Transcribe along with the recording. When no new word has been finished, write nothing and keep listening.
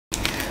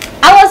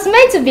was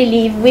made to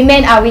believe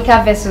women are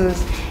weaker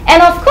vessels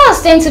and of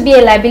course tend to be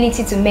a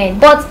liability to men.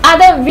 But are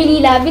there really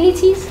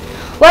liabilities?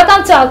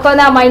 Welcome to our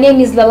corner. My name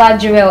is Lola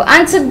Jewel,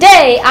 and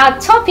today our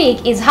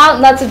topic is how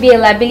not to be a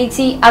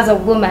liability as a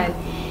woman.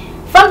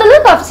 From the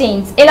look of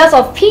things, a lot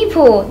of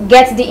people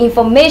get the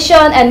information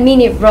and mean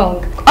it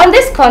wrong. On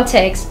this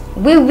context,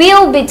 we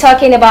will be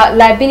talking about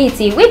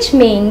liability, which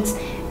means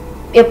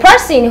a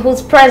person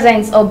whose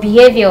presence or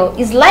behavior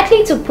is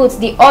likely to put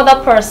the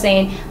other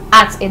person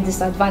at a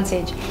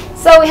disadvantage.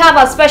 So we have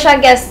our special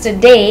guest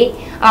today,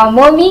 our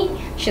mommy.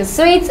 She's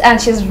sweet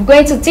and she's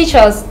going to teach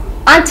us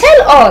and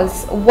tell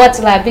us what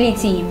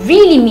liability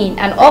really means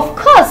and of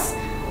course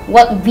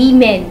what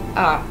women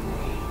are.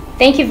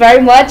 Thank you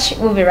very much.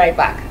 We'll be right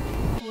back.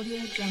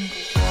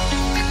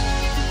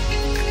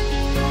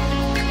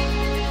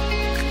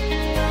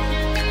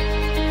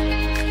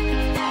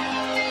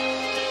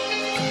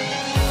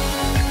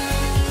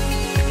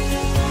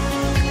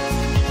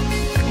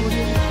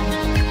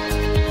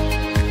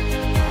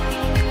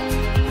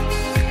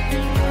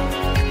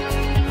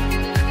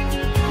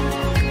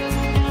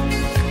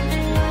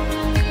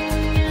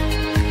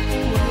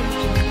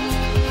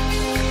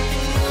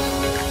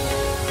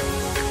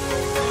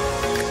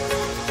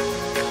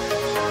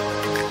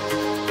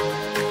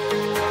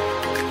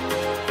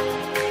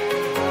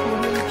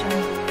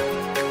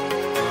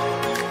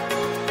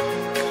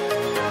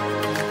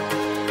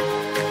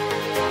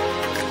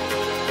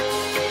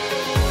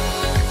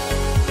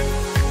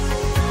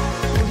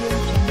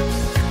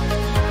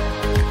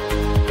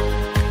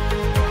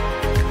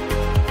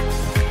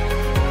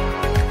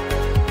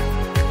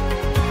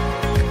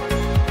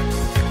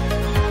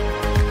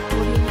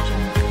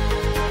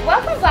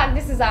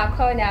 Our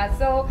corner.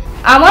 So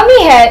our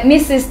mommy here,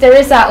 Mrs.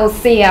 Teresa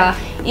Oseya,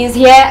 is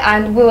here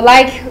and we would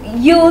like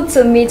you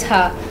to meet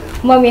her.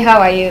 Mommy, how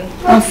are you?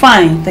 I'm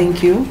fine,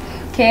 thank you.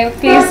 Okay,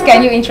 please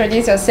can you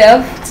introduce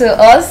yourself to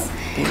us?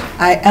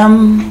 I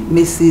am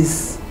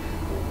Mrs.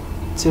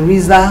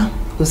 Teresa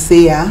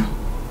Oseya,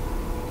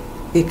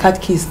 a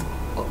catechist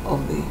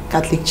of the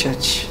Catholic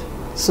Church.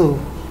 So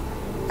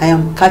I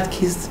am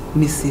catechist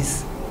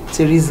Mrs.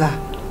 Teresa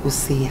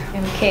Oseya.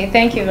 Okay,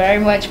 thank you very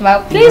much,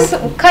 Ma. Please,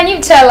 can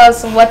you tell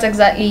us what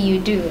exactly you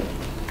do?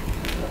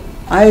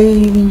 I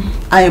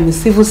am a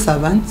civil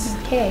servant.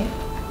 Okay.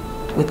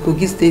 With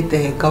Kogi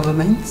State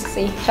government.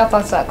 See, shout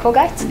out to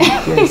Kogat.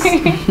 Yes.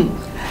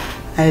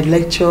 I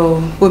lecture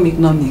home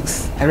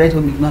economics. I read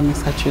home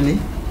economics actually.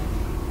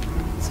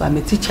 So I'm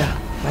a teacher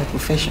by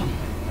profession.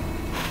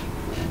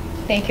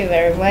 Thank you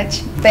very much.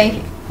 Thank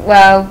you.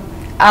 Well,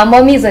 our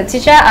mommy is a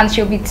teacher and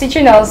she'll be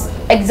teaching us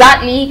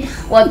exactly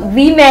what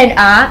women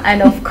are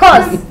and of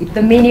course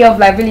the meaning of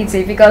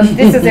liability, because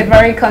this is a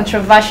very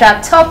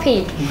controversial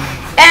topic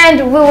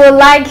and we would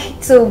like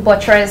to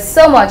buttress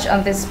so much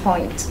on this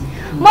point.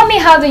 Mommy,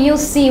 how do you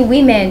see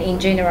women in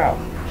general?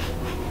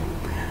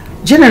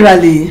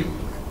 Generally,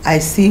 I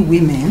see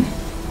women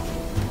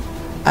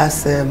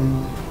as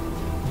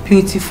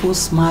beautiful,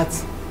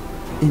 smart,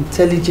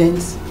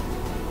 intelligent,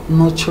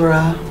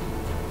 natural,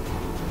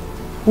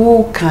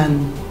 who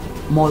can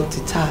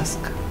multitask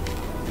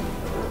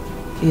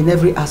in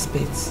every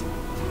aspect.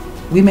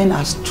 Women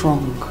are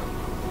strong,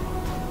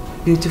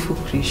 beautiful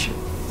creatures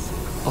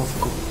of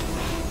God.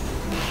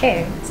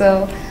 Okay,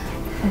 so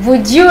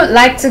would you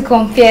like to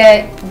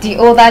compare the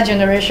older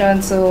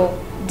generation to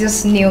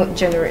this new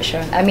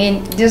generation? I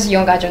mean, this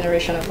younger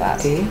generation of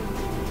us. Okay.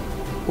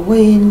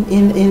 When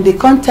in the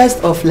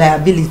context of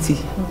liability,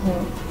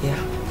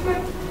 yeah,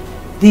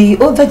 the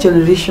older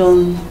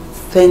generation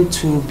tend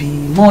to be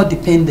more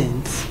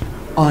dependent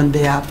on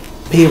their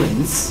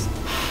parents,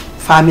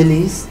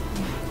 families,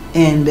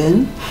 and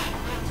then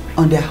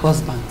on their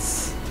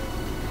husbands.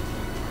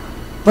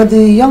 But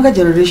the younger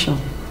generation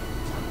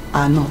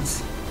are not.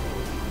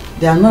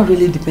 They are not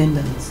really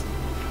dependent.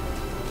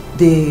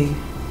 They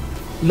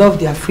love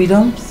their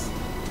freedoms.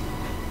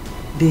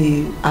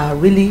 They are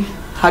really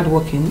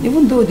hardworking.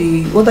 Even though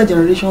the older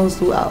generations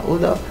who are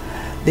older,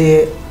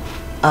 they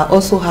are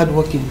also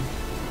hardworking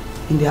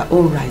in their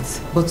own rights.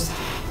 But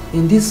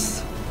in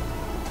this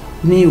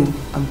new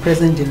and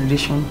present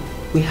generation,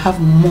 we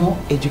have more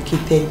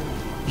educated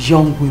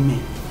young women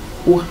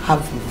who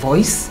have a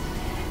voice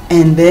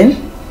and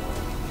then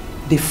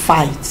they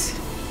fight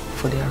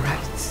for their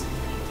rights,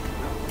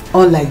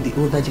 unlike the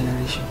older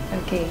generation.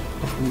 Okay.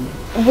 Of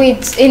women.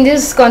 In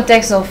this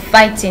context of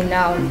fighting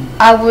now,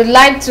 I would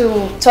like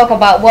to talk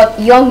about what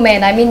young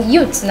men, I mean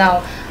youth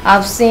now,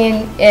 I've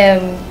seen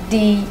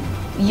the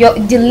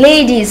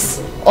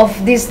ladies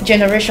of this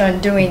generation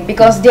doing,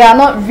 because they are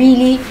not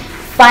really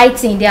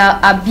fighting, they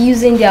are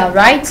abusing their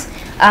rights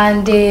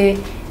and they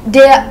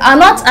are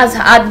not as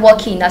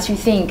hardworking as you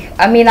think.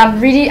 I mean,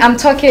 I'm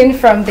talking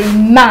from the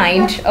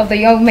mind of the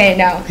young men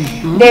now.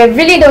 They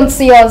really don't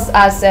see us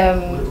as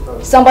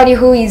somebody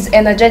who is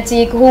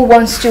energetic, who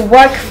wants to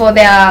work for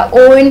their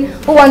own,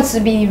 who wants to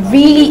be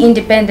really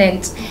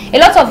independent. A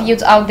lot of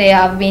youth out there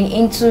have been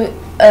into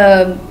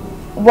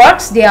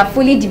works, they are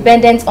fully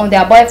dependent on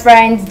their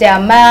boyfriends, their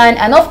man,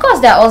 and of course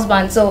their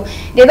husband. So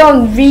they're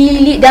not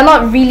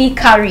really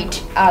carried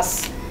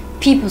as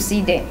people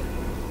see them.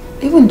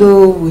 Even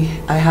though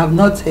I have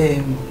not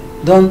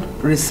done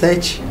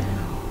research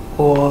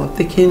or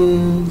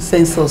taken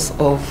census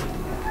of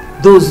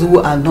those who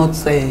are not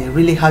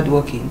really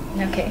hardworking,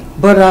 okay,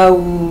 but I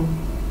will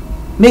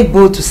make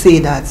bold to say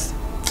that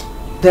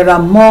there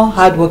are more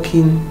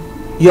hardworking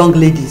young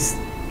ladies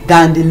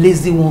than the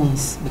lazy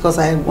ones, because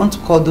I want to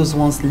call those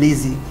ones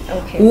lazy,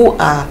 okay, who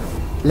are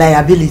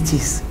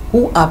liabilities,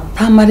 who are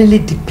primarily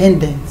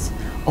dependent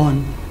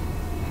on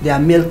their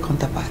male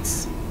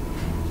counterparts.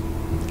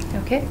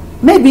 Okay.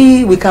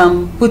 Maybe we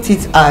can put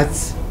it at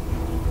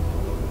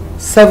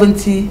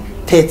 70-30.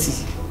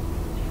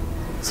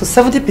 So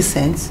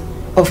 70%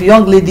 of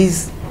young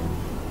ladies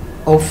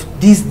of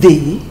this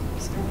day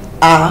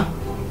are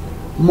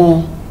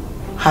more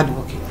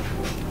hardworking.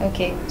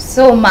 Okay,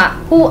 so ma,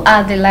 who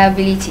are the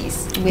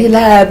liabilities? The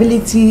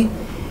liability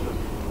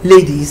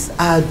ladies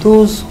are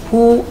those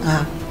who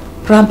are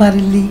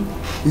primarily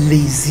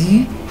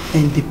lazy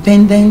and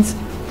dependent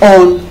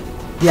on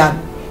their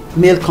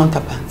male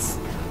counterparts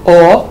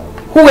or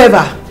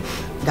whoever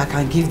that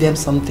can give them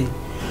something.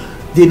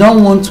 They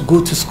don't want to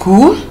go to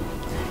school.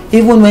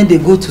 Even when they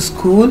go to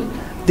school,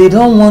 they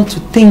don't want to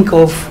think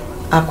of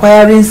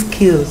acquiring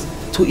skills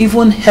to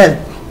even help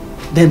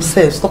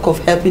themselves, talk of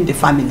helping the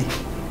family.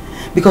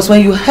 Because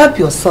when you help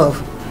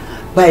yourself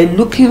by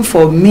looking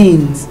for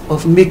means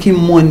of making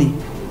money,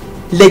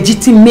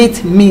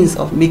 legitimate means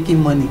of making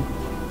money,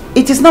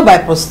 it is not by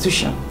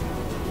prostitution.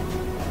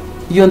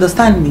 You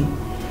understand me?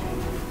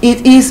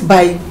 It is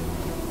by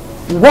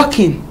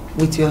working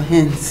with your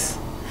hands.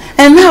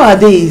 And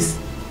nowadays,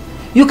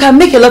 you can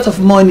make a lot of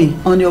money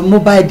on your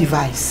mobile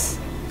device.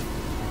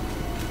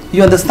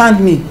 You understand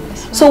me?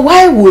 So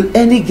why would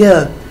any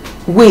girl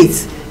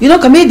wait? You know,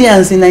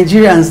 comedians in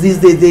Nigerians these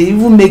days, they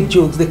even make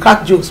jokes. They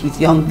crack jokes with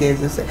young girls.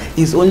 They say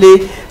it's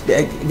only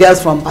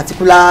girls from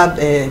particular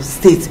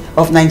state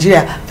of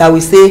Nigeria that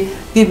will say,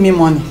 give me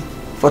money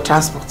for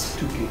transport.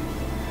 Okay.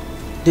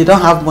 They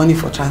don't have money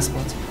for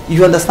transport.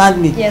 You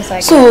understand me? Yes, I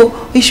can.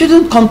 So it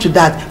shouldn't come to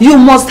that. You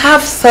must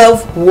have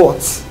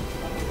self-worth.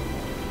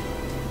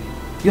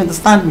 You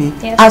understand me?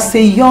 Yes, as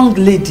a young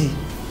lady,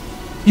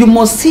 you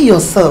must see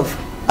yourself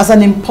as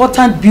an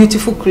important,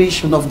 beautiful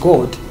creation of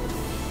God.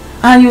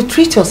 And you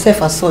treat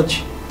yourself as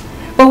such.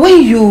 But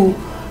when you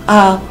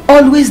are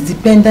always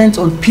dependent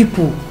on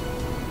people,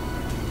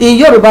 in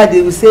Yoruba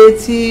they will say,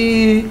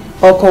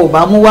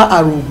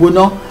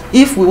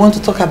 if we want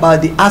to talk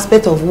about the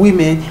aspect of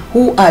women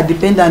who are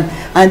dependent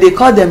and they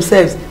call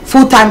themselves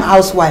full-time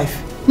housewife.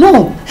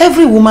 No,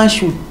 every woman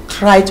should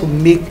try to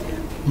make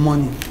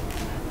money,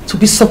 to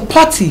be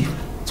supportive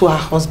to her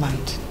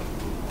husband.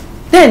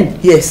 Then,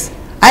 yes,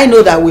 I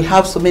know that we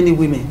have so many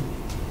women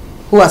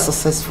who are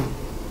successful,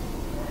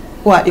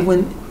 who are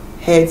even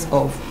heads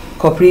of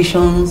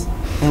corporations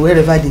and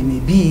wherever they may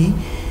be,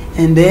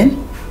 and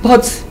then,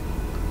 but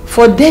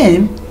for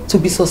them to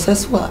be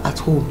successful at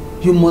home,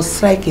 you must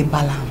strike a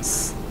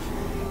balance.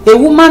 A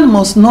woman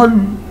must not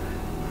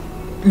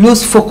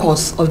lose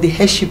focus of the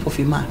headship of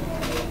a man,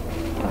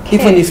 okay,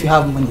 even if you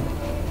have money.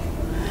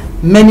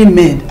 Many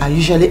men are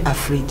usually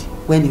afraid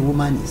when a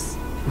woman is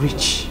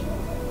rich.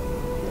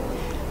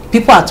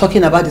 People are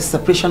talking about the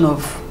separation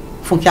of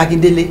Funke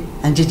Akindele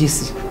and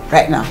JJC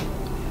right now.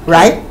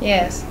 Right?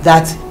 Yes.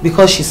 That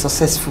because she's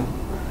successful.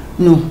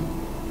 No.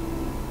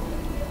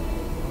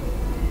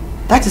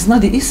 That is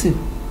not the issue.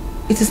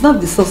 It is not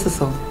the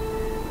success of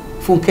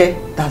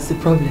Funke that's the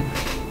problem.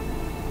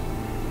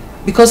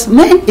 Because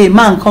when a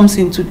man comes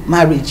into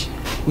marriage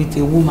with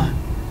a woman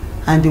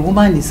and the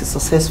woman is a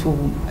successful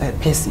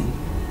person,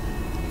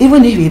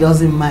 even if he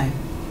doesn't mind,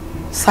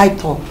 side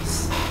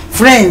talks,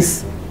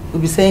 friends will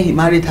be saying he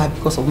married her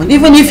because of money,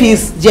 even if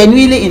he's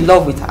genuinely in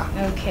love with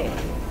her. Okay.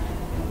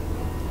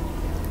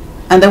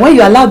 And then when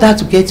you allow that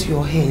to get to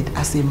your head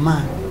as a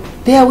man,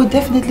 there will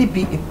definitely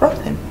be a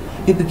problem.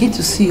 You begin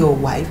to see your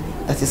wife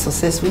that is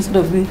successful instead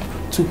of you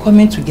two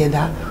coming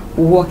together,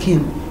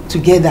 working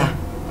together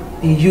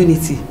in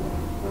unity.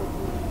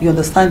 You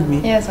understand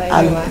me? Yes,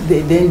 I do.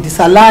 And then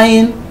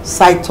disallowing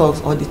side talks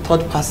or the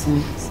third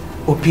person's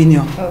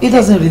opinion. Okay. It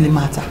doesn't really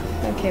matter.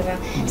 Okay, well.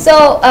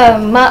 So,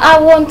 I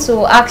want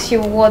to ask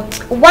you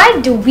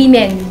why do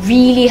women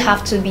really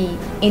have to be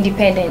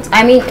independent?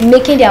 I mean,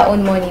 making their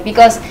own money,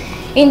 because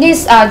in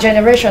this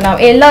generation now,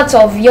 a lot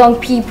of young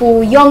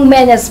people, young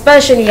men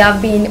especially,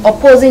 have been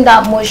opposing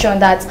that motion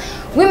that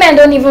women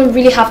don't even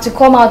really have to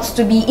come out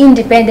to be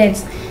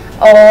independent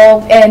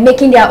or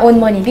making their own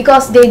money,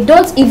 because they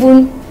don't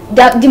even,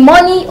 the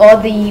money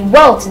or the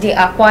wealth they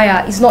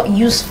acquire is not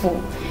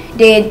useful.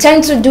 They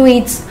tend to do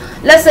it.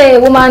 Let's say a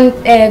woman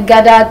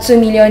gathered 2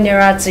 million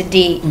naira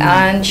today,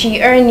 and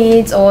she earn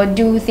it or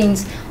do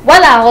things,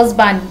 while her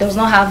husband does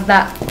not have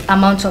that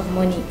amount of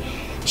money.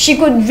 She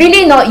could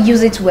really not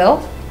use it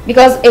well,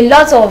 because a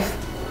lot of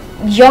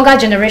younger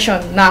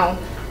generation now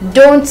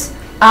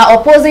are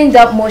opposing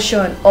that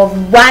motion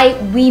of why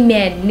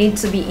women need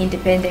to be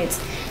independent.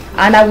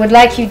 and I would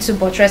like you to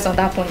buttress on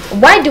that point.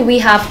 Why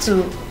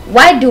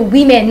do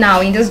women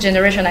now in this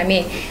generation, I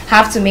mean,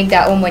 have to make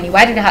their own money?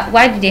 Why do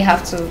they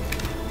have to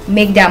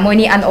make their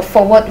money, and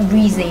for what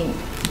reason?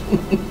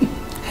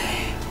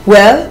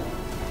 Well,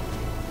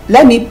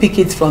 let me pick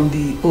it from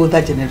the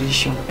older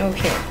generation.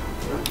 Okay.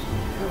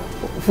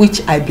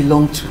 Which I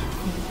belong to.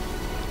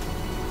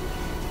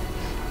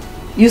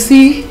 You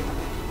see,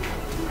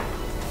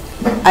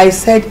 I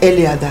said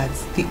earlier that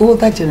the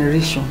older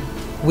generation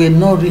were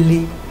not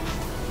really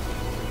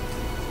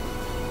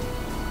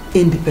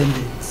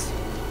independent.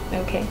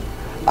 Okay.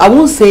 I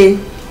won't say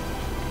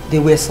they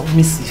were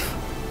submissive.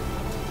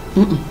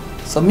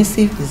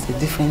 Submissive is a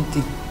different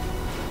thing.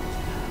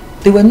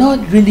 They were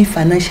not really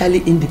financially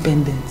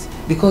independent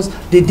because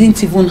they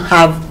didn't even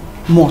have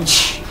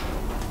much.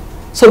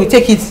 So we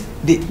take it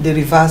the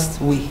reversed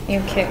way.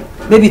 Okay.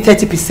 Maybe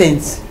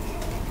 30%.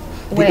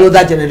 The Well,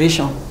 older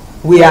generation,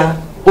 we are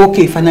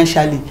okay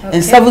financially, okay,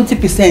 and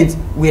 70%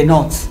 were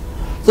not.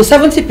 So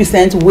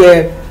 70%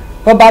 were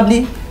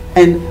probably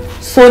and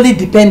solely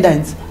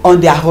dependent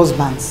on their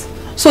husbands.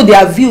 So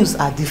their views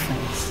are different.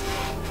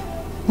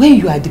 When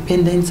you are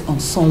dependent on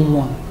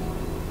someone,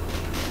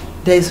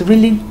 there is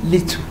really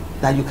little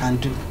that you can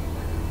do.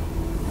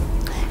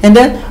 And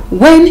then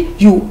when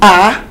you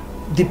are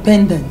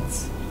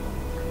dependent,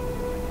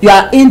 you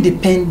are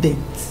independent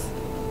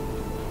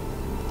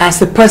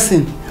as a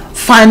person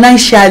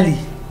financially,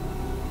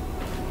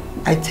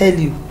 I tell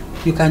you,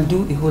 you can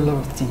do a whole lot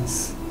of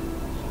things.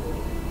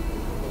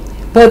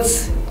 But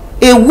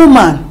a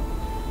woman,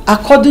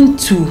 according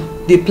to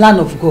the plan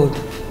of God,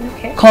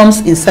 okay, comes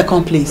in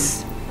second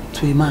place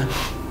to a man,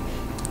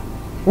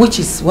 which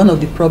is one of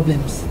the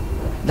problems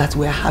that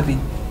we're having.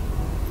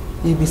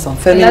 Maybe some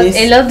feminists.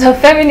 A lot of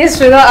feminists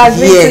will not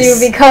agree to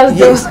you because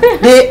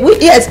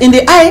yes, in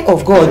the eye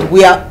of God,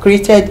 we are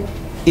created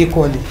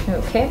equally.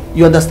 Okay.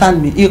 You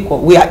understand me?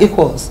 Equal. We are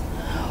equals.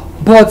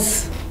 But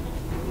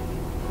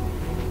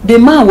the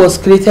man was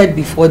created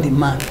before the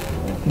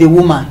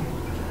woman.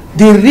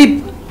 The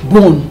rib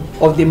bone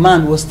of the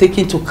man was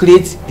taken to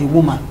create the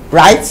woman,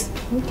 right?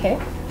 Okay.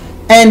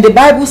 And the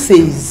Bible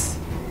says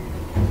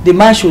the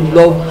man should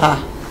love her.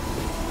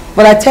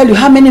 But I tell you,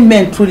 how many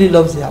men truly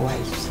love their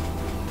wives?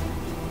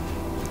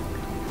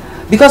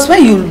 Because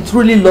when you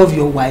truly love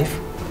your wife,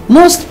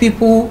 most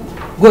people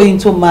go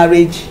into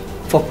marriage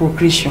for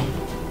procreation.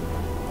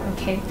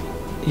 Okay.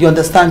 You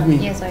understand me?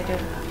 Yes, I do.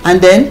 And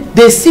then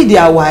they see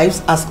their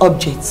wives as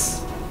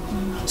objects.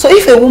 So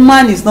if a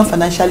woman is not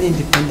financially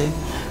independent,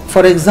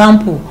 for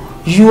example,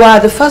 you are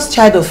the first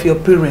child of your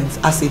parents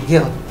as a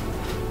girl,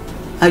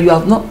 and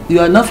you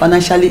are not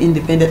financially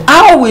independent,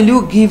 how will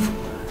you give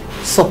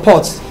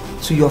support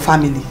to your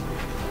family?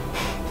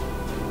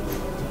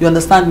 You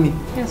understand me?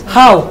 Yes,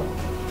 how?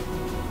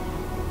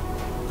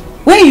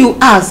 When you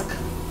ask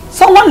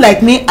someone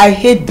like me, I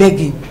hate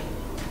begging,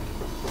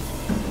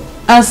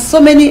 and so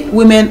many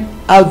women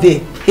out there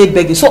hate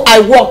begging. So I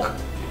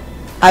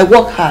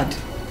work hard,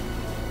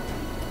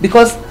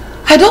 because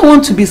I don't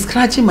want to be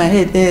scratching my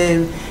head.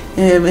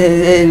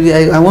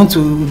 I want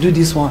to do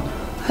this one.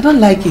 I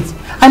don't like it.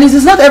 And it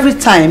is not every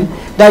time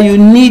that you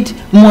need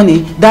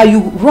money that you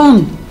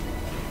run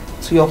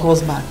to your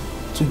husband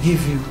to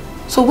give you.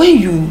 So when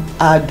you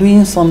are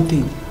doing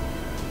something,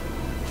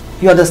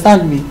 you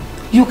understand me,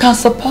 you can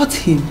support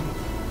him.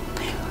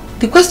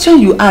 The question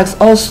you asked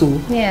also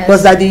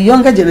was that the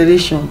younger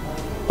generation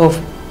of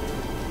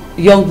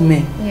young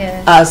men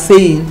are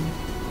saying,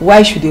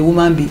 why should a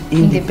woman be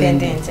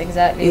independent?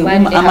 Exactly.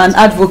 I'm an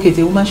advocate.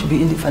 A woman should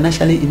be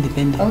financially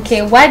independent.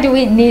 Okay, why do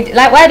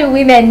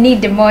women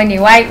need the money?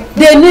 Why?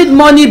 They need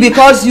money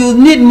because you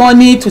need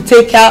money to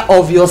take care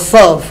of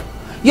yourself.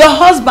 Your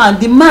husband,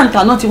 the man,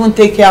 cannot even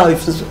take care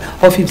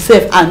of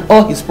himself and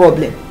all his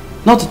problems.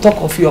 Not to talk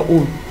of your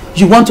own.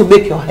 You want to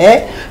make your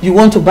hair, you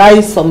want to buy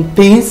some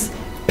things,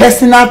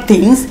 personal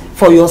things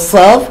for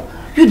yourself.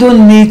 You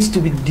don't need to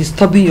be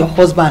disturbing your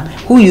husband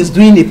who is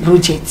doing a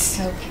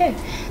project. Okay.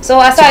 So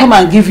aside, to come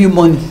and give you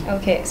money.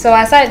 Okay. So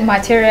aside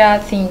material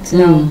things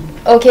now.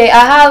 Okay, I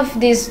have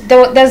this.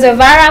 There's a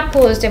viral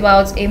post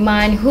about a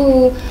man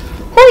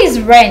whose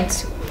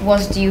rent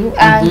was due,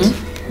 and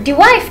the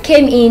wife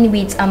came in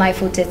with an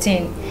iPhone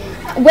 13.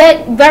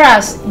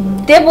 Whereas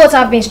they both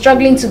have been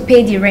struggling to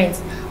pay the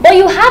rent. But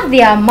you have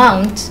the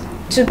amount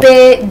to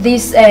pay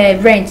this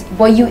rent,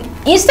 but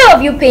instead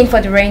of you paying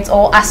for the rent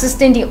or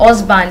assisting the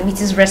husband with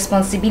his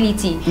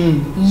responsibility,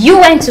 you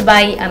went to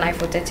buy an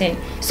iPhone 13.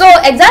 So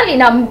exactly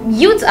now,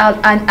 youths are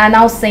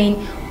now saying,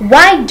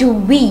 why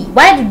do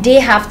they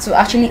have to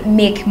actually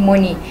make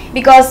money?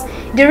 Because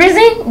the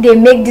reason they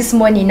make this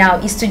money now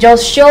is to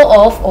just show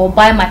off or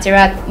buy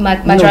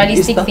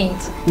materialistic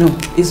things. No,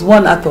 it's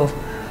one out of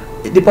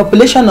the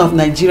population of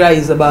Nigeria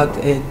is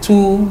about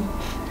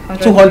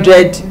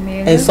 200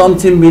 and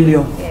something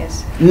million.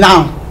 Yes.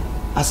 Now,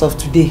 as of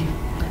today,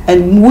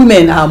 and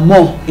women are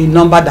more in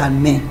number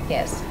than men.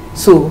 Yes.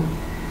 So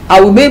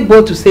I will be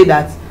able to say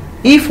that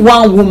if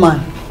one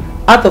woman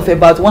out of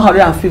about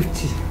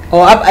 150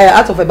 or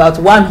out of about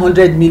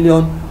 100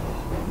 million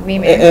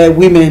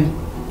women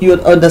you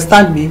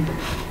understand me,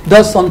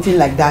 does something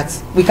like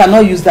that, we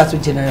cannot use that to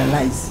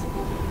generalize.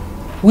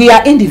 We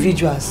are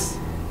individuals,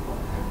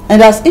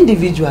 and as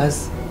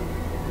individuals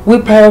we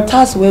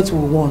prioritize what we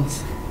want.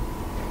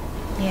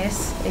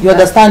 Yes, exactly, you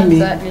understand me,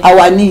 exactly.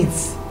 Our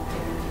needs.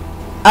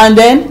 And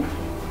then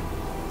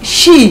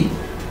she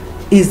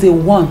is the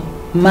one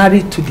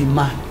married to the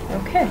man.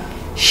 Okay.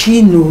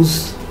 She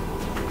knows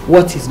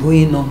what is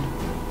going on.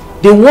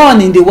 The one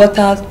in the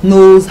water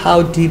knows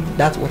how deep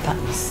that water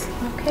is.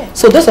 Okay.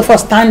 So those of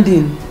us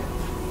standing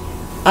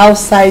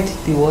outside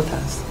the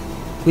waters,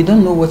 we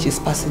don't know what she's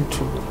passing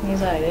through.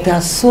 Exactly. There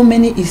are so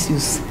many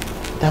issues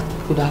that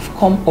could have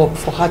come up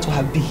for her to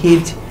have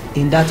behaved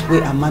in that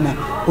way and manner.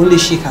 Only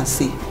she can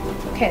see.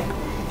 Okay.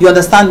 You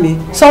understand me?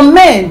 Some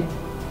men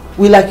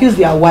will accuse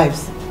their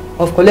wives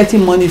of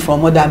collecting money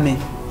from other men.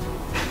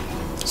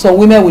 Some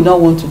women will not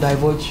want to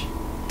divulge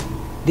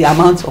the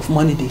amount of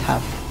money they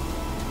have,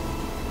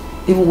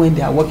 even when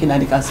they are working,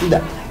 and they can see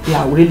that they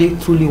are really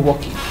truly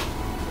working.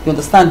 You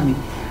understand me?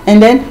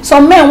 And then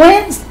some men,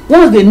 once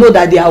they know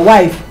that their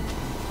wife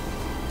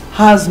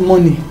has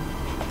money,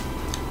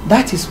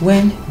 that is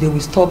when they will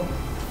stop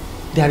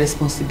their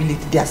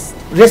responsibility. Their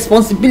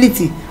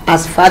responsibility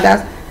as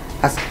fathers,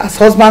 as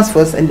husbands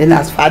first, and then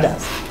as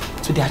fathers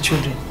to their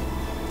children.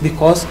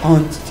 Because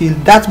until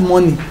that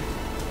money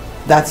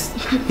that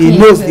he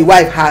knows the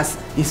wife has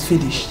is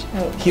finished,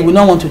 he will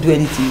not want to do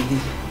anything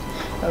again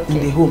in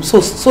the home.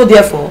 So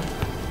therefore,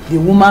 the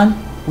woman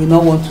will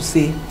not want to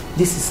say,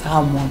 this is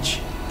how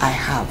much I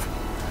have.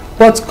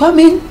 But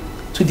coming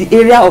to the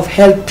area of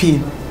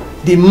helping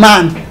the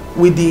man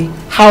with the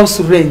house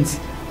rent,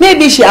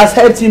 maybe she has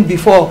helped him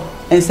before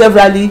and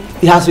severally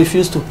he has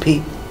refused to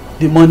pay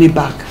the money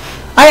back.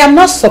 I am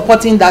not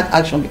supporting that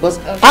action, because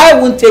I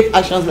won't take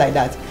actions like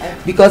that.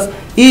 Because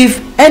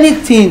if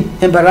anything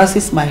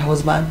embarrasses my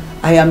husband,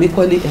 I am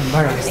equally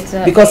embarrassed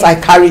because I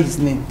carry his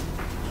name.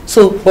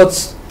 So,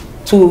 but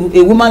to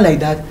a woman like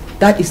that,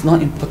 that is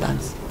not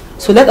important.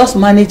 So let us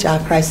manage our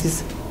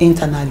crisis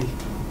internally.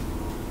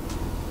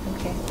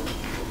 Okay.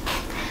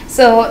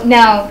 So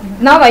now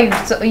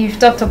that you've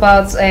talked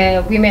about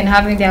women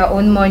having their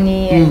own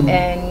money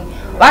and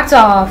back to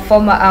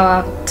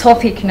our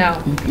topic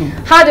now.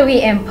 How do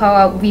we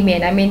empower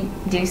women? I mean,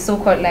 the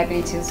so-called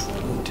liabilities.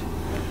 Good.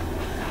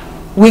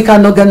 We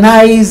can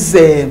organize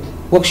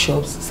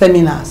workshops,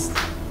 seminars.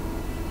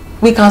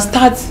 We can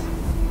start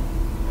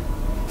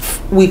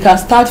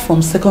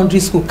from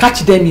secondary school, catch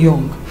them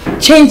young,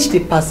 change the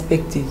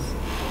perspective.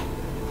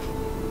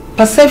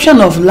 Perception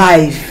of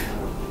life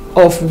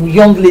of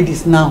young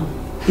ladies now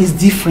is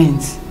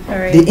different.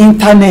 Right. The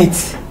internet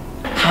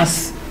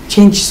has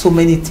changed so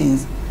many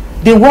things.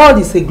 The world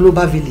is a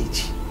global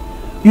village.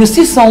 You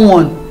see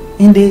someone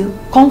in the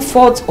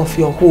comfort of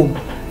your home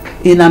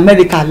in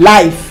America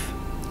live,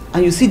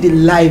 and you see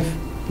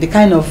the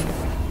kind of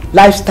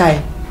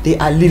lifestyle they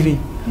are living.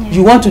 Yeah.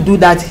 You want to do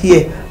that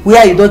here,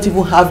 where you don't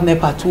even have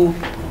NEPA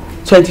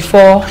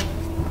 24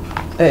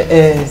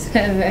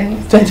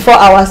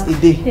 hours a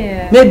day.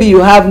 Yeah. Maybe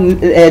you have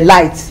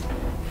light,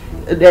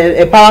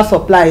 a power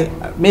supply,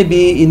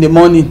 maybe in the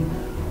morning,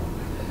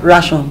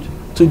 rationed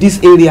to this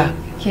area.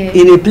 Okay.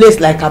 In a place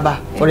like Aba,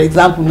 for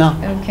example, now,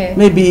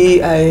 maybe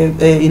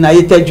in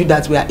Ayeteju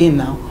that we are in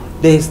now,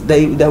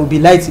 there will be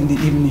lights in the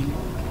evening.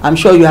 I'm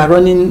sure you are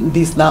running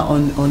this now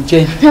on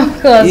Jen.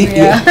 Of course,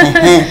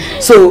 yeah.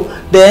 So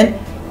then,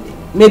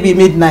 maybe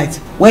midnight,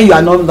 when you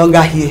are no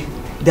longer here,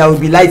 there will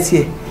be lights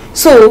here.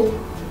 So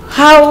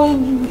how,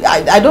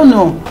 I don't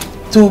know,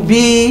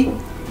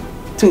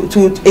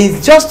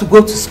 it's just to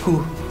go to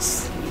school,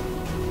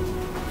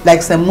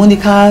 like St.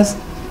 Monica's,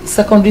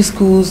 secondary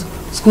schools,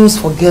 schools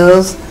for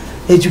girls,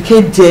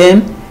 educate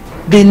them.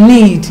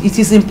 It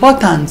is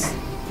important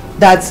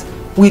that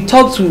we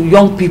talk to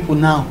young people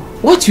now.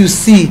 What you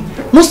see,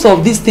 most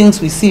of these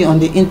things we see on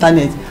the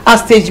internet are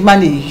stage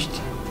managed.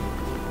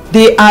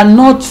 They are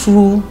not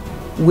true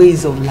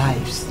ways of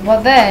lives.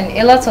 But then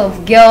a lot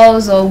of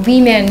girls or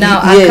women now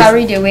are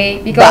carried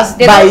away because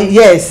they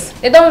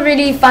don't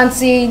really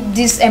fancy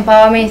this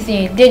empowerment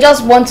thing. They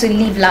just want to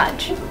live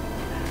large.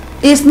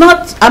 It's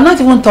not, I'm not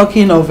even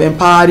talking of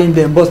empowering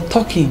them, but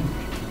talking.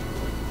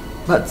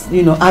 But,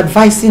 you know,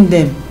 advising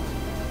them.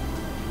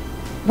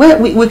 Well,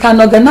 we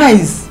can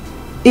organize.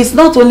 It's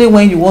not only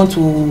when you want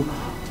to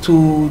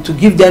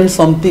give them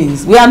some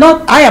things.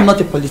 I am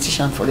not a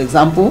politician, for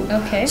example.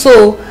 Okay.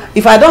 So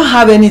if I don't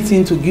have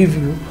anything to give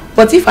you,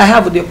 but if I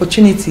have the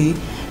opportunity,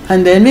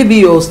 and then maybe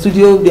your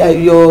studio, the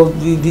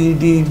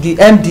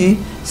MD,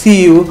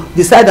 CEO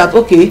decide that,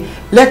 okay,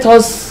 let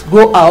us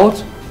go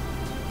out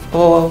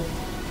for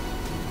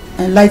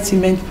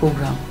enlightenment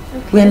program.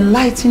 Okay. We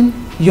enlighten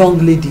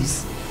young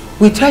ladies.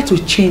 We try to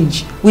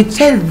change. We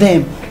tell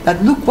them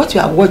that, look, what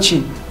you are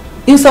watching.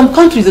 In some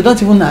countries, they don't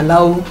even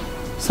allow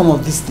some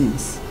of these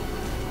things.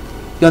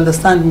 You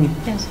understand me?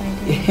 Yes,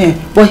 I do.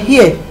 But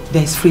here,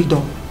 there is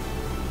freedom.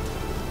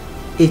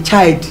 A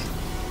child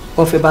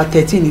of about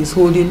 13 is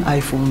holding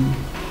iPhone,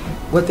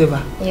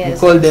 whatever you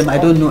call them, I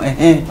don't know.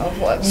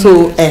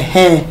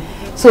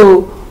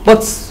 So,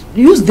 but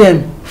use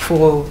them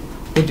for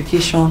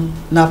educational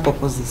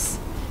purposes,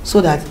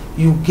 so that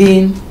you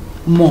gain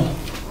more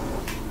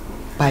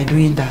by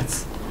doing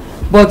that.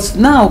 But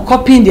now,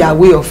 copying their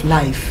way of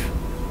life,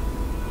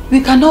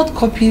 we cannot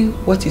copy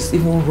what is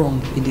even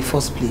wrong in the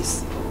first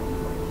place.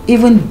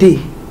 Even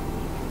they,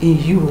 in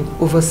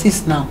Europe,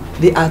 overseas now,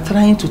 they are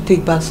trying to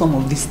take back some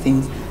of these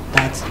things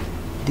that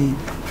they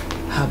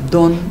have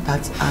done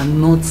that are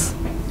not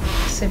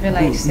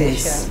civilization.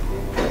 Yes,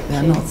 they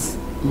are not.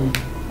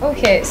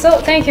 Okay, so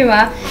thank you,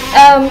 Ma.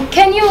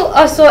 Can you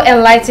also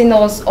enlighten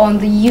us on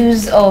the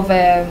use of,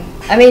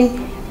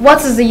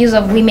 what is the use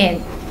of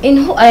women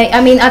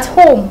at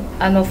home,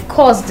 and of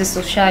course the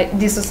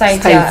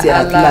society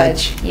at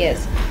large?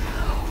 Yes.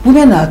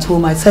 Women at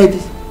home, I said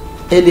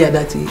earlier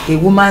that a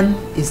woman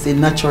is a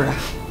nurturer.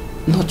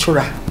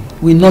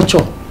 We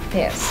nurture.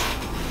 Yes.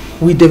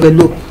 We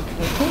develop.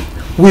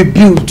 We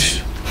build.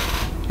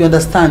 You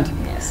understand?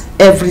 Yes.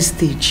 Every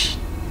stage.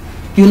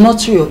 You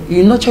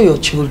nurture your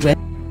children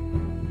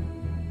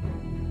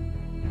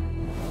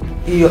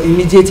in your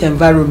immediate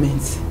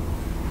environment.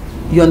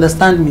 You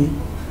understand me?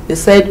 They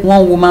said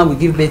one woman will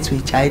give birth to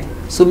a child.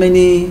 So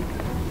many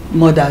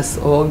mothers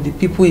or the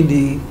people in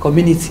the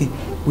community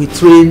will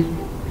train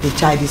the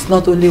child. It's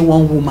not only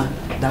one woman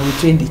that will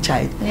train the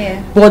child.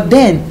 Yeah. But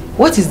then,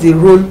 what is the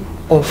role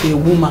of a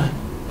woman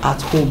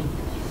at home?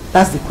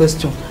 That's the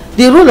question.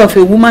 The role of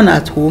a woman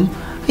at home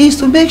is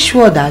to make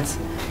sure that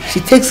she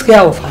takes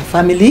care of her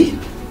family,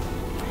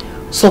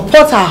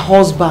 support her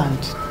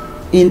husband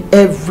in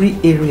every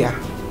area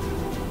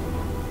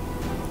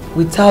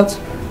without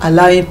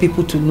allowing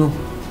people to know.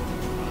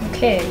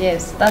 Okay,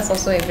 yes, that's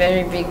also a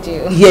very big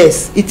deal.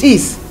 Yes, it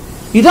is.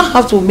 You don't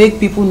have to make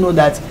people know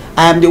that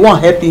I am the one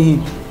helping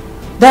him.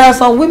 There are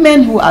some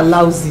women who are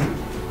lousy,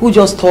 who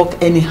just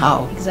talk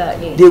anyhow.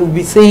 Exactly. They will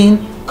be saying,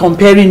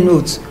 comparing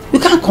notes. You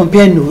can't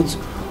compare notes.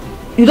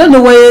 You don't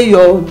know where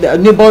your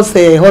neighbor's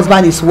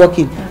husband is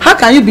working. How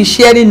can you be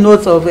sharing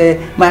notes of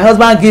my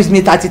husband gives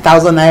me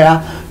 30,000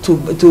 naira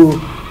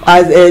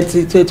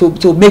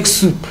to make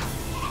soup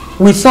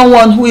with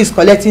someone who is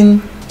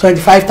collecting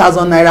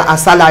 25,000 naira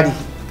as salary,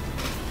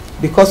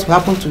 because we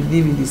happen to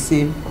live in the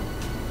same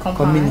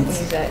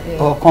community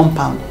or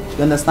compound.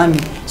 You understand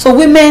me? So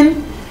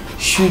women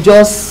should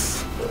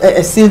just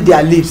seal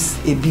their lips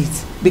a bit,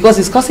 because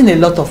it's causing a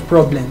lot of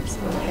problems.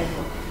 Okay.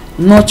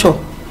 Nurture.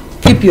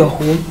 Keep your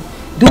home.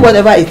 Do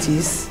whatever it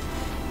is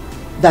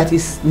that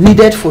is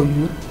needed for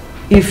you.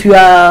 If you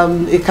are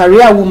a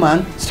career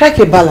woman, strike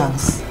a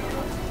balance.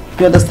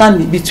 You understand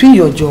me? Between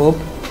your job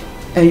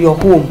and your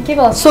home. Give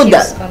us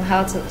tips on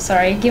how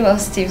to. Give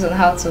us tips on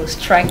how to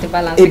strike the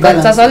balance. Because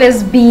balance. It has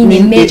always been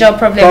a major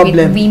problem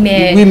with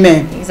women.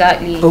 Women.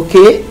 Exactly.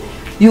 Okay.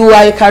 You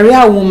are a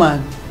career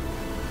woman.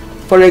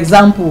 For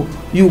example,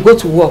 you go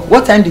to work.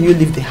 What time do you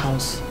leave the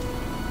house?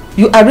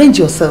 You arrange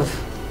yourself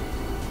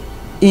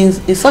in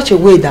such a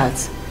way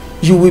that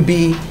you will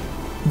be,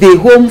 the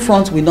home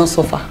front will not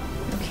suffer.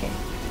 Okay.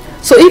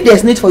 So if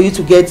there's need for you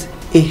to get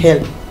a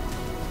help,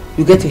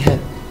 you get a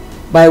help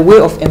by way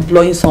of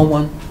employing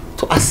someone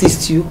to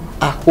assist you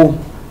at home.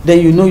 Then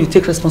you know you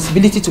take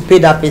responsibility to pay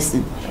that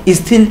person. It's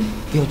still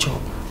your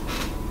job.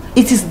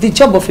 It is the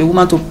job of a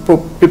woman to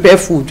prepare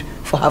food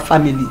for her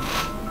family.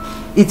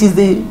 It is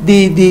the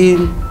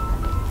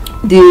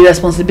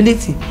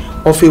responsibility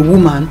of a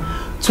woman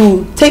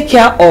to take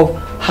care of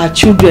her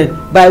children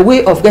by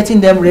way of getting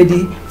them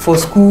ready for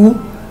school,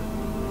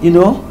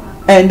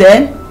 and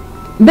then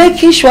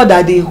making sure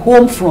that the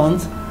home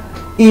front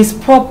is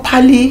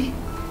properly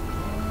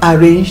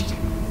arranged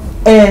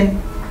and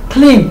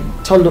clean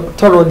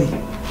thoroughly.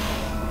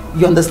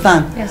 You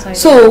understand? Yes, I do.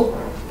 So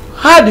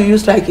how do you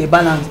strike a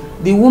balance?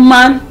 The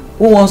woman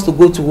who wants to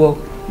go to work,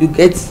 you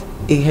get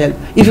a help.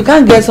 If you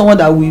can't get someone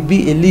that will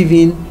be a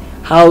living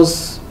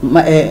house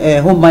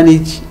home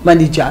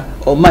manager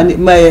or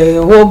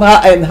home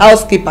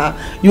housekeeper,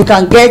 you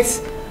can get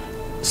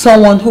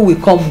someone who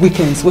will come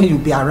weekends when you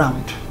be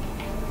around.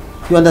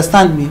 You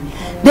understand me?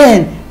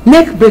 Then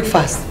make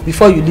breakfast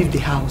before you leave the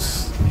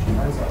house.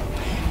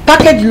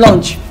 Package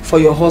lunch for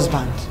your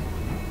husband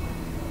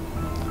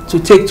to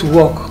take to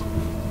work.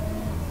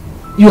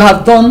 You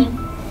have done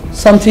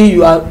something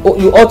you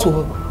ought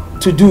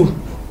to do.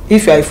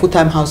 If you are a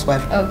full-time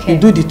housewife, okay, you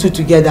do the two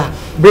together,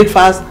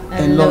 breakfast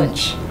and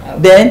lunch. Okay.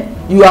 Then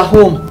you are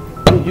home,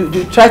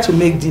 you try to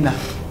make dinner.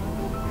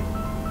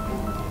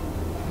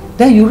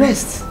 Then you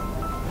rest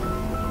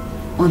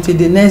until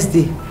the next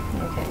day.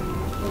 Okay.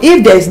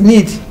 If there is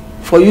need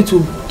for you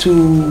to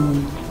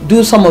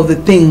do some of the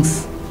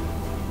things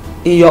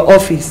in your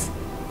office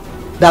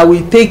that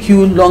will take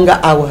you longer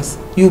hours,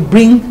 you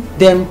bring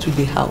them to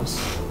the house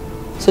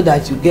so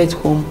that you get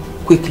home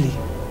quickly.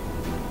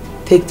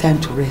 Take time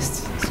to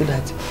rest so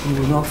that you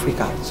will not freak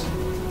out.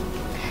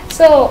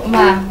 So,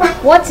 Ma,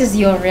 what is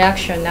your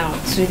reaction now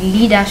to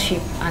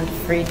leadership and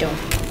freedom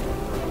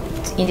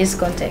in this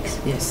context?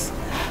 Yes,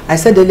 I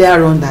said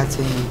earlier on that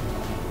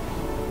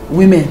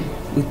women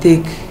will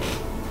take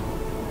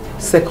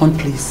second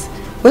place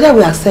whether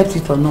we accept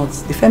it or not,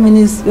 the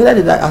feminists,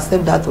 whether they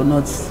accept that or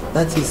not,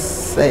 that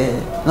is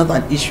not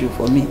an issue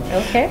for me.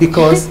 Okay.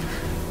 Because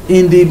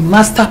in the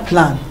master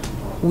plan,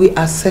 we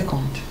are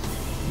second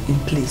in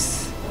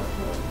place.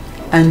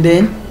 And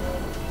then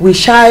we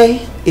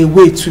shy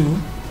away too,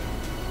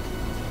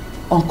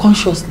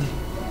 unconsciously,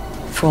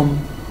 from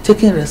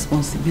taking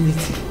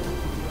responsibility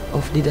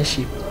of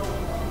leadership.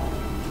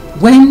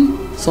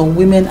 When some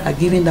women are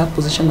given that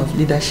position of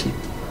leadership,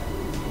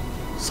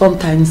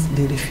 sometimes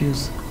they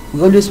refuse.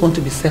 We always want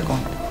to be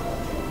second.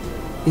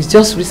 It's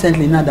just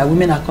recently now that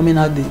women are coming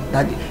out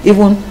that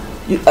even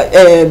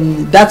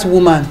that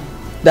woman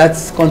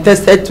that's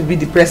contested to be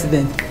the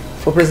president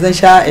for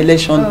presidential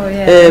election,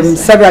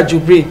 Sarah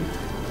Jubri,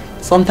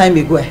 some time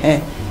ago.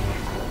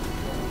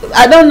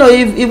 I don't know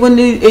if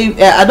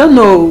I don't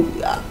know.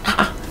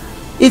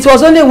 It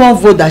was only one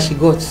vote that she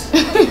got.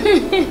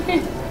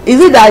 Is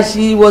it that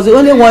she was the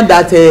only one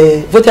that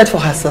voted for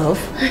herself?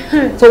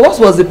 So what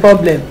was the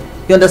problem?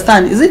 You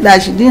understand? Is it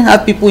that she didn't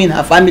have people in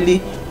her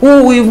family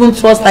who even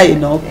trust her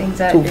enough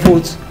to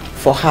vote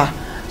for her?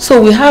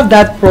 So we have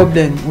that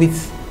problem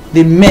with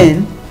the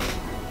men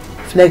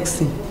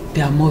flexing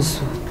their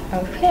muscle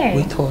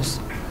with us.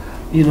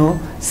 You know,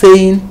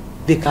 saying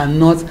they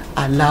cannot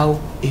allow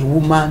a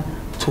woman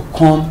to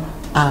come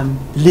and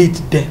lead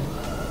them.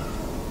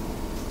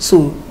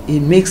 So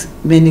it makes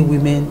many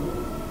women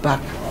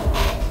back.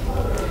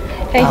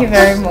 Thank you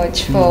very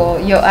much for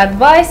your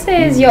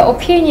advices, your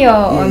opinion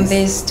on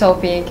this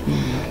topic.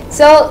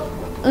 So,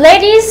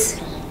 ladies,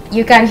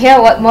 you can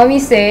hear what mommy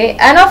say,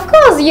 and of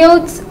course,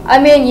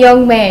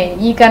 young men,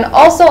 you can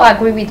also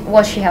agree with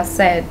what she has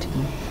said.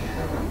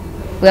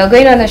 We are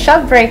going on a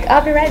short break.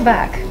 I'll be right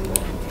back.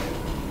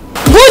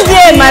 Good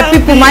day, my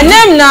people. My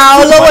name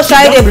now Olowo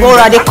Shai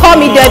Deborah. They call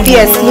me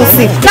Debbie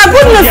Exclusive. Now,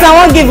 good news I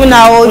want give you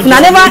now. If I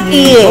never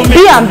hear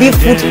B&B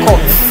food court,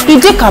 you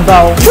take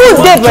about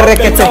food day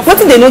berekete. What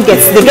do they no get?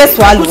 They get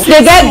swallow.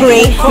 They get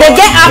green. They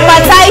get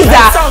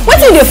appetizer. What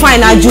do they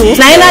find? A juice,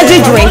 na energy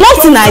drink.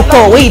 Nothing I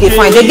thought. Where they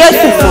find? They get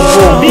soup for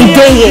bowl.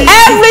 Ideye.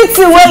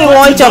 Everything where you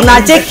want chop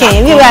na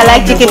chicken. Me where I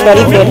like chicken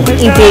peri peri.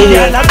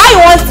 Ideye. How you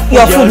want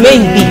your food may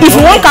be? If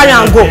you want carry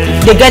and go,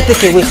 they get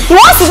take away. You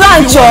want to go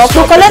and chop?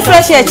 To collect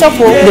fresh air chop.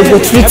 They go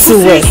treat you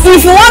well.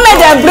 If you want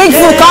make them bring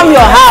food come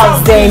your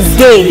house, then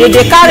they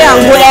carry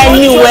and go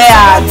anywhere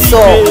at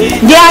all.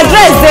 The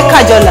address they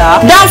Kajola,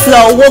 dance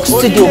floor work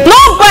studio. No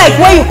bike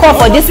where you call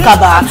for this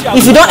kaba.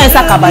 If you don't answer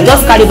kaba,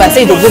 just carry by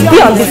say they go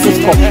be on this food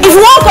call. If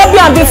you want copy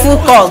and be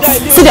food call,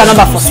 see their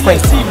number for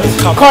spread.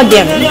 Call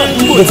them.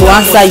 They will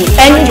answer you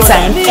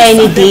anytime,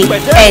 any day,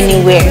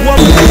 anywhere.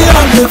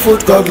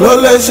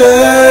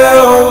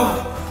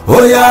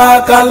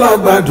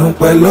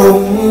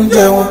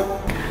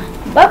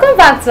 Welcome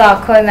back to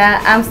our corner.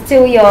 I'm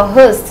still your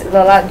host,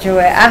 Lola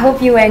Joy. I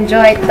hope you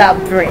enjoyed that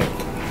break.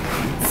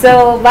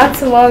 So back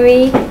to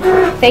mommy.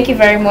 Thank you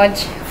very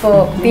much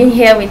for being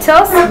here with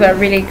us. We're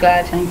really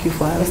glad. Thank you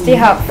for having me. We still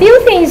have few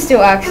things to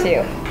ask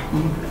you.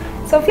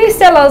 So please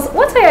tell us,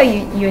 what are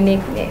your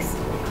uniqueness?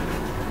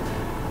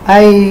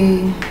 I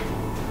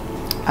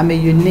am a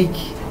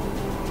unique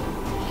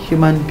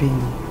human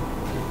being,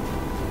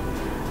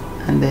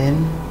 and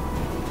then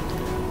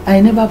I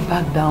never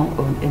back down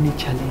on any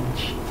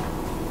challenge.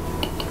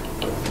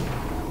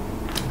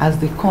 As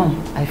they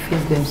come, I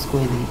face them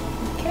squarely.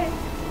 Okay.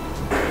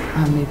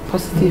 I'm a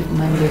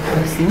positive-minded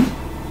person.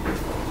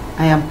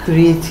 I am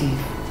creative.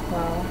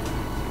 Wow.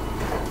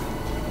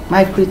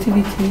 My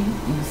creativity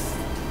is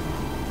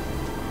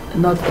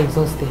not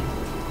exhausted.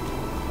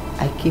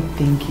 I keep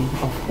thinking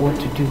of what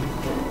to do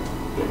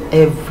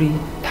every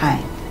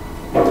time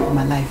in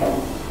my life.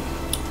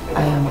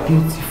 I am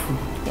beautiful.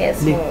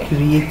 Yes, like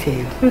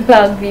created.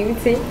 Love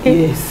beauty.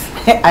 Yes.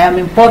 I am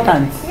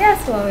important.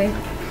 Yes, mommy.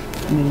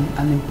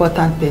 I'm an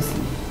important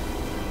person.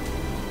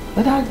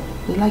 Whether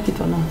they like it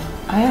or not,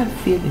 I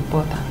feel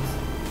important.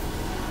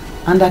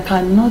 And I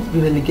cannot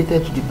be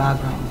relegated to the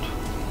background.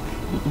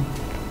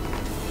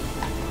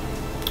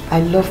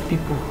 I love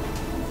people.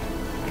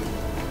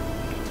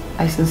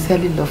 I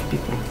sincerely love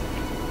people.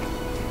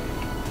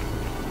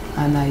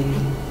 And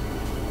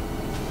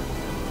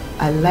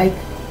I like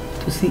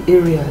to see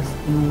areas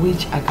in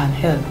which I can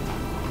help,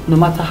 no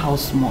matter how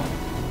small.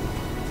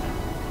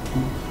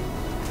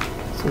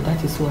 So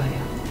that is who I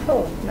am.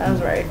 Cool, that's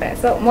very fair.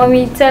 So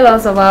mommy, tell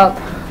us about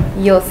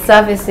your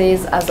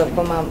services as a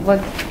woman.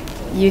 What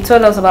you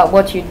told us about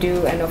what you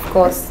do, and of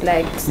course,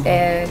 like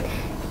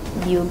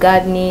you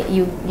gardening,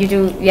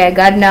 you're a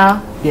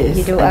gardener. Yes,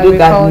 you do I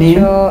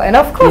agriculture, and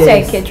of course,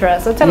 yes, you're a caterer.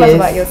 So tell us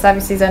about your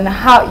services and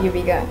how you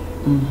began.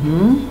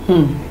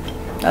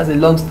 That's a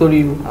long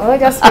story. Oh,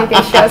 just make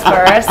it short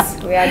for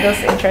us. We are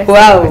just interested.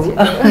 Wow. In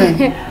what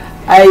you do.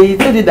 I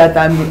told you that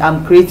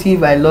I'm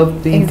creative. I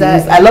love doing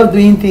things. I love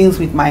doing things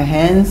with my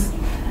hands.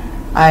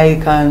 I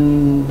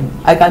can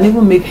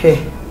even make hair.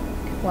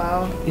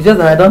 Wow. It's just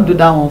that I don't do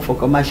that one for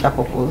commercial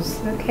purpose.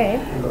 Okay.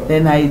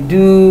 Then I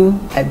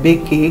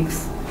bake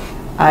cakes.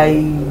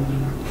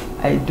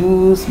 I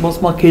do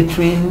small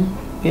catering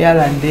here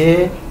and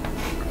there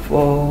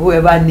for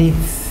whoever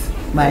needs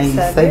my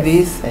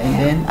service, and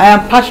then I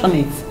am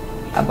passionate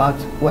about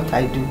what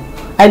I do.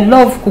 I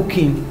love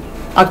cooking,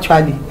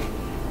 actually.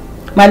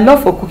 My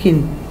love for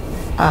cooking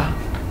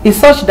is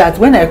such that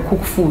when I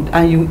cook food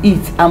and you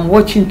eat, I'm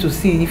watching to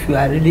see if you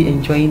are really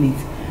enjoying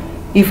it.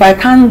 If I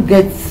can't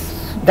get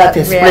that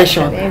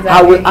expression, exactly.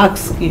 I will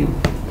ask you,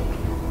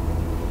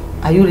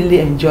 are you really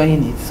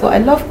enjoying it? So I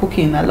love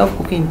cooking. I love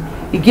cooking.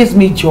 It gives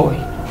me joy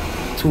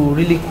to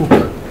really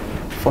cook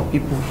for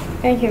people.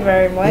 Thank you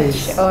very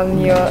much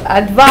on your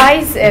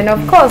advice, and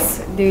of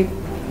course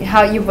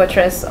how you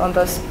buttress on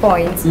those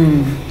points.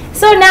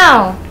 So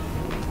now,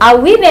 are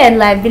women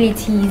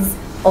liabilities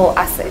or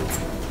assets?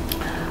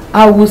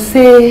 I would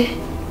say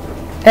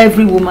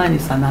every woman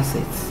is an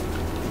asset,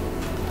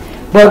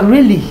 but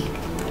really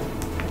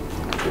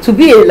to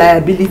be a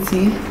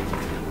liability,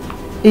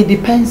 it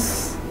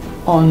depends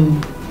on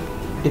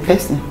the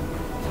person.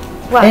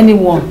 What?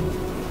 Anyone.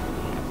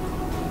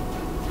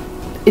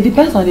 It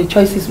depends on the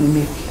choices we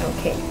make.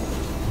 Okay.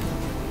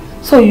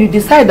 So you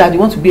decide that you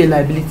want to be a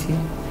liability,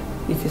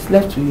 it is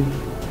left to you.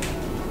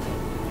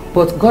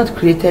 But God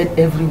created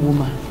every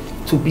woman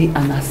to be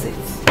an asset.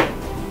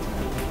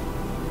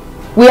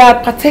 We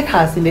are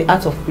partakers in the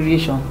art of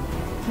creation.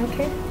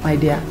 Okay. My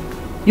dear.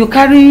 You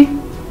carry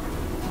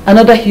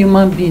another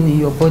human being in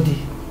your body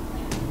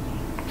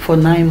for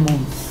 9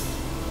 months.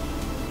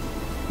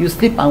 You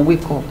sleep and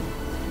wake up.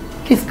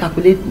 Please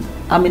calculate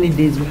how many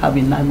days we have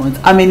in 9 months,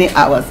 how many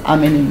hours, how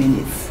many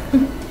minutes.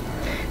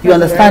 You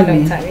understand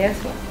me? Yes,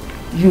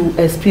 you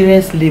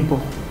experience labor.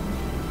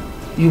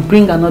 You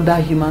bring another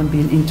human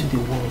being into the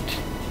world.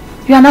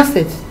 You are an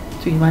asset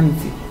to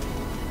humanity.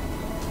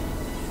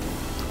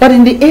 But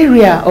in the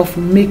area of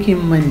making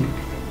money,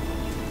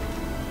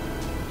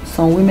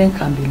 some women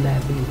can be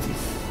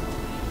liabilities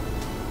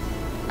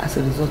as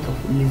a result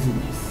of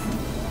laziness.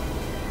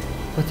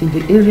 But in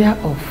the area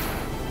of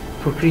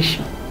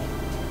procreation,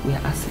 we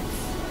are assets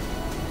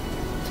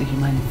to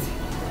humanity.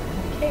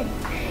 Okay.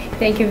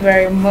 Thank you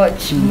very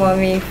much,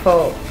 Mommy,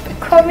 for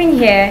coming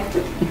here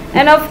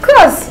and of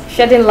course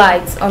shedding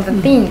light on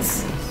the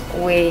things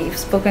we've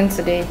spoken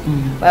today.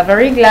 We're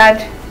very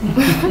glad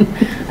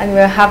and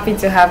we're happy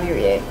to have you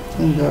here.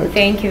 Good.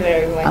 Thank you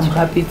very much. I'm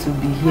happy to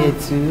be here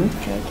too.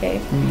 Okay.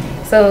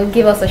 So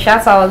give us a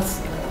shout out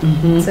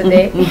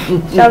today.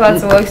 Shout out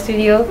to Work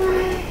Studio.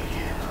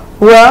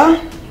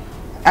 Well,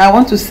 I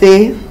want to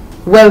say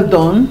well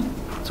done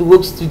to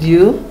Work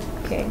Studio.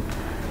 Okay.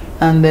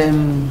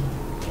 And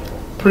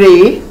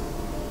pray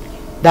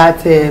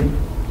that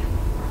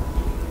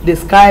the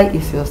sky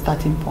is your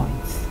starting point.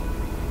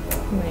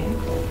 Amen.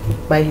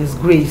 By His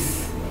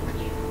grace,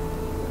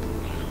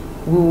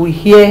 we will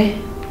hear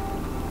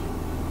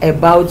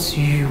about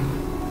you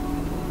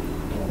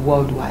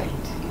worldwide.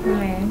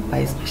 Amen. By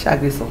His special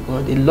grace of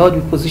God, the Lord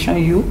will position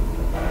you.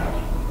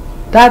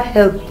 That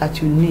help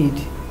that you need,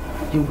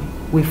 you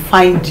will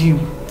find you.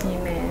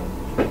 Amen.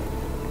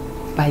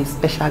 By His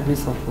special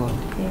grace of God.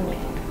 Amen.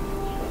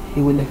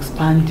 He will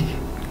expand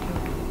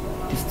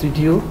the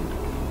studio,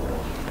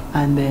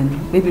 and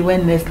then maybe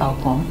when next I'll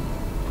come,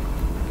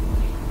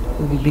 it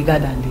will be bigger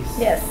than this.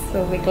 Yes,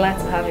 we'll be glad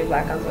to have you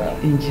back as well.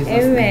 In Jesus'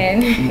 Amen.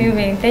 name.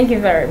 Amen. Thank you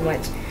very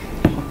much.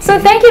 So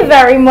thank you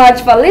very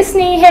much for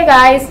listening. Hey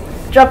guys,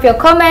 drop your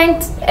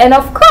comment and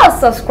of course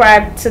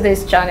subscribe to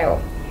this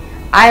channel.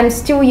 I am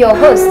still your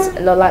host,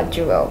 Lola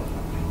Jewel.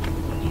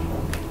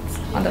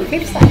 On the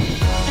flip side.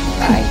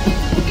 Bye.